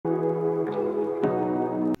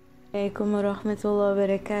Assalamualaikum warahmatullahi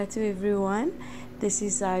wabarakatuh, everyone. This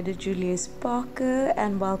is Zaida Julius Parker,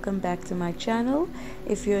 and welcome back to my channel.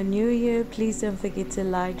 If you're new here, please don't forget to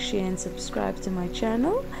like, share, and subscribe to my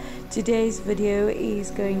channel. Today's video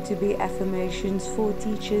is going to be affirmations for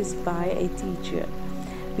teachers by a teacher.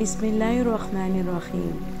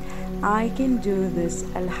 Bismillahirrahmanirrahim. I can do this,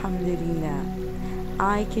 Alhamdulillah.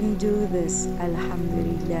 I can do this,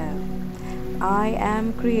 Alhamdulillah. I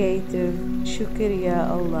am creative,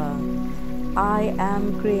 Shukriya Allah. I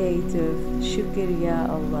am creative, Shukriya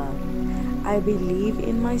Allah. I believe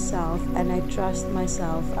in myself and I trust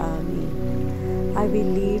myself, Ameen. I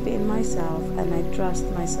believe in myself and I trust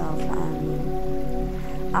myself, Ameen.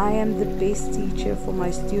 I am the best teacher for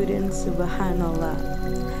my students,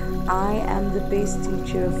 SubahanAllah. I am the best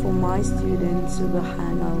teacher for my students,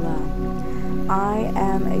 SubahanAllah. I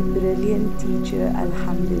am a brilliant teacher,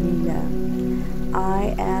 Alhamdulillah.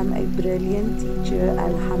 I am a brilliant teacher,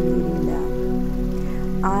 Alhamdulillah.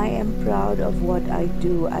 I am proud of what I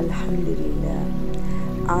do, Alhamdulillah.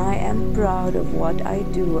 I am proud of what I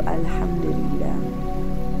do, Alhamdulillah.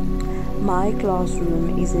 My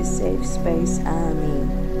classroom is a safe space,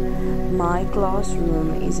 Ameen. My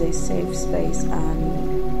classroom is a safe space,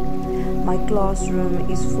 Ameen. My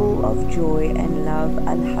classroom is full of joy and love,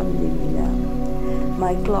 Alhamdulillah.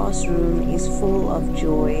 My classroom is full of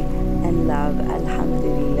joy and love,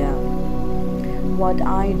 Alhamdulillah. What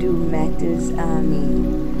I do matters,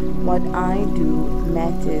 Ameen. What I do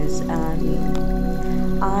matters, Ameen.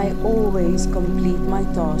 I always complete my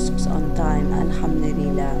tasks on time,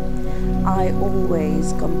 Alhamdulillah. I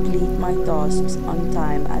always complete my tasks on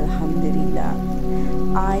time, Alhamdulillah.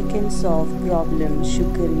 I can solve problems,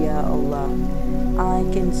 Shukriya Allah. I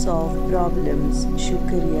can solve problems,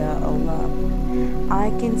 Shukriya Allah. I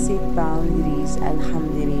can set boundaries,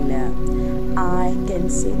 Alhamdulillah. I can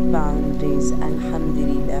set boundaries,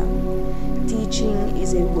 Alhamdulillah. Teaching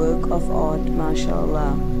is a work of art,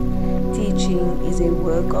 MashAllah. Teaching is a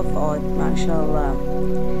work of art, MashAllah.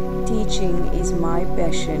 Teaching is my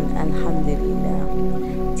passion, Alhamdulillah.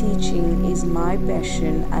 Teaching is my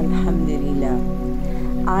passion, Alhamdulillah.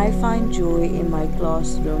 I find joy in my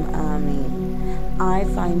classroom, Ameen. I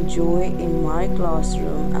find joy in my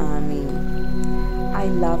classroom, Ameen. I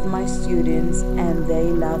love my students and they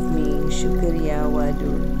love me, Shukriya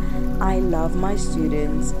Wadud. I love my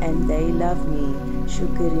students and they love me,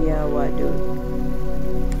 Shukriya Wadud.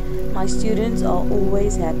 My students are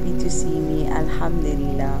always happy to see me,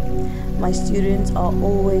 Alhamdulillah. My students are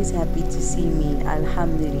always happy to see me,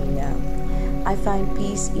 Alhamdulillah. I find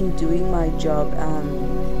peace in doing my job,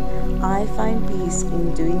 Ameen. I find peace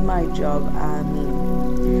in doing my job, Ameen.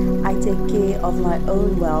 I take care of my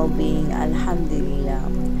own well-being, Alhamdulillah.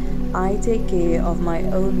 I take care of my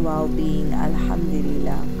own well-being,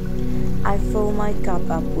 Alhamdulillah. I fill my cup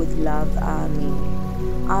up with love, Ameen.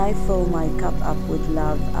 I fill my cup up with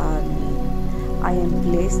love, Ameen. I am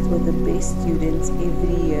blessed with the best students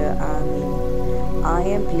every year, Ameen. I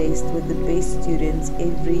am blessed with the best students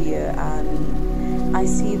every year, Ameen. I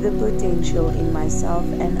see the potential in myself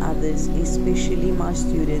and others, especially my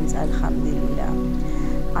students, Alhamdulillah.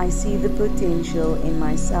 I see the potential in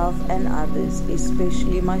myself and others,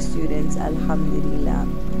 especially my students, Alhamdulillah.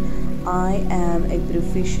 I am a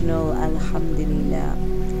professional, Alhamdulillah.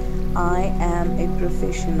 I am a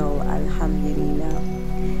professional, Alhamdulillah.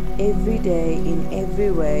 Every day, in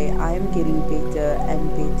every way, I am getting better and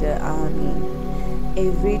better, Ameen.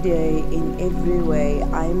 Every day, in every way,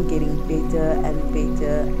 I am getting better and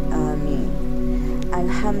better, Ameen.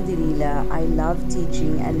 Alhamdulillah, I love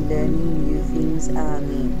teaching and learning new things,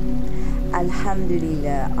 Ameen.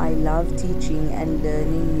 Alhamdulillah, I love teaching and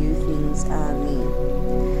learning new things, Ameen.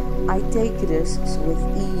 I take risks with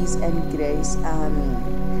ease and grace,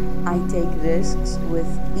 Ameen. I take risks with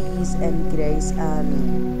ease and grace,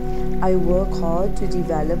 Ameen. I work hard to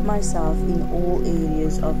develop myself in all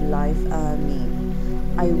areas of life, Ameen.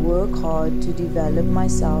 I work hard to develop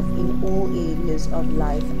myself in all areas of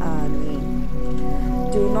life, Ameen.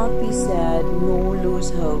 Do not be sad nor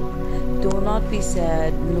lose hope. Do not be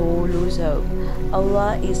sad nor lose hope.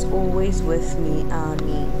 Allah is always with me,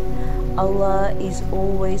 Ameen. Allah is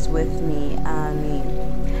always with me, Ameen.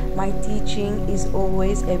 My teaching is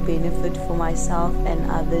always a benefit for myself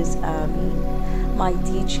and others, Ameen. My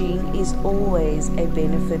teaching is always a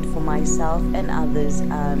benefit for myself and others,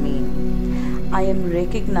 Ameen. I am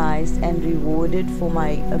recognized and rewarded for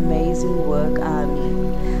my amazing work,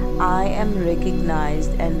 Ameen. I am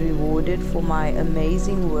recognized and rewarded for my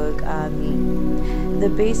amazing work, Ameen. The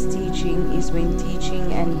best teaching is when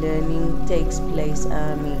teaching and learning takes place,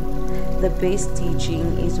 Ameen. The best teaching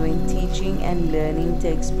is when teaching and learning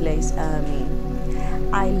takes place, Ameen.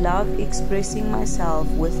 I love expressing myself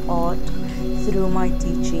with art through my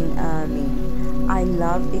teaching. Ameen. I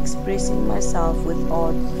love expressing myself with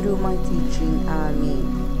art through my teaching.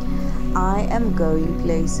 Ameen. I am going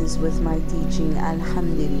places with my teaching.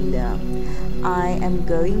 Alhamdulillah. I am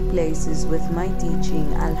going places with my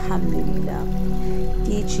teaching. Alhamdulillah.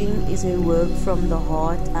 Teaching is a work from the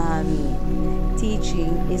heart. Ameen.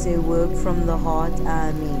 Teaching is a work from the heart.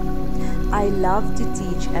 Ameen. I love to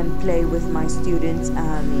teach and play with my students.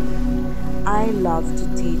 Ameen. I love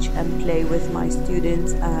to teach and play with my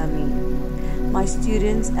students. Ameen. My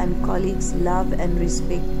students and colleagues love and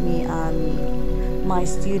respect me. Ameen. My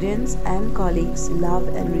students and colleagues love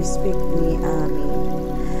and respect me.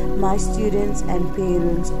 Ameen. My students and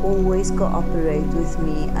parents always cooperate with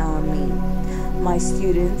me. Ameen. My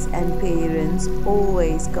students and parents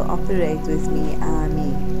always cooperate with me.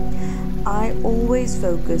 Ameen. I always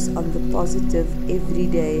focus on the positive every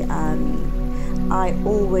day. Ameen. I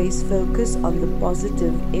always focus on the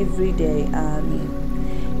positive every day.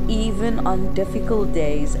 Ameen. Even on difficult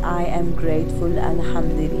days, I am grateful.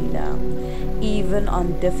 Alhamdulillah. Even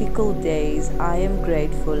on difficult days, I am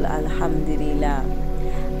grateful. Alhamdulillah.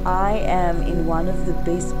 I am in one of the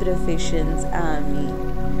best professions.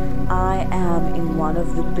 Ameen. I am in one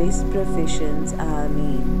of the best professions.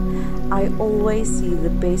 Ameen. I always see the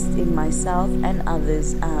best in myself and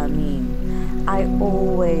others. Ameen. I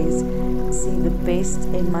always see the best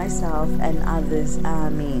in myself and others.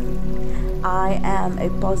 Ameen. I am a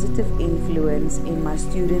positive influence in my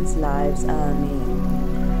students' lives. Ameen.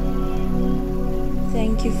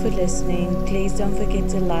 Thank you for listening. Please don't forget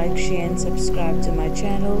to like, share and subscribe to my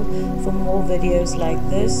channel for more videos like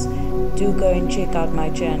this. Do go and check out my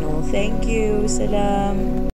channel. Thank you. Salam.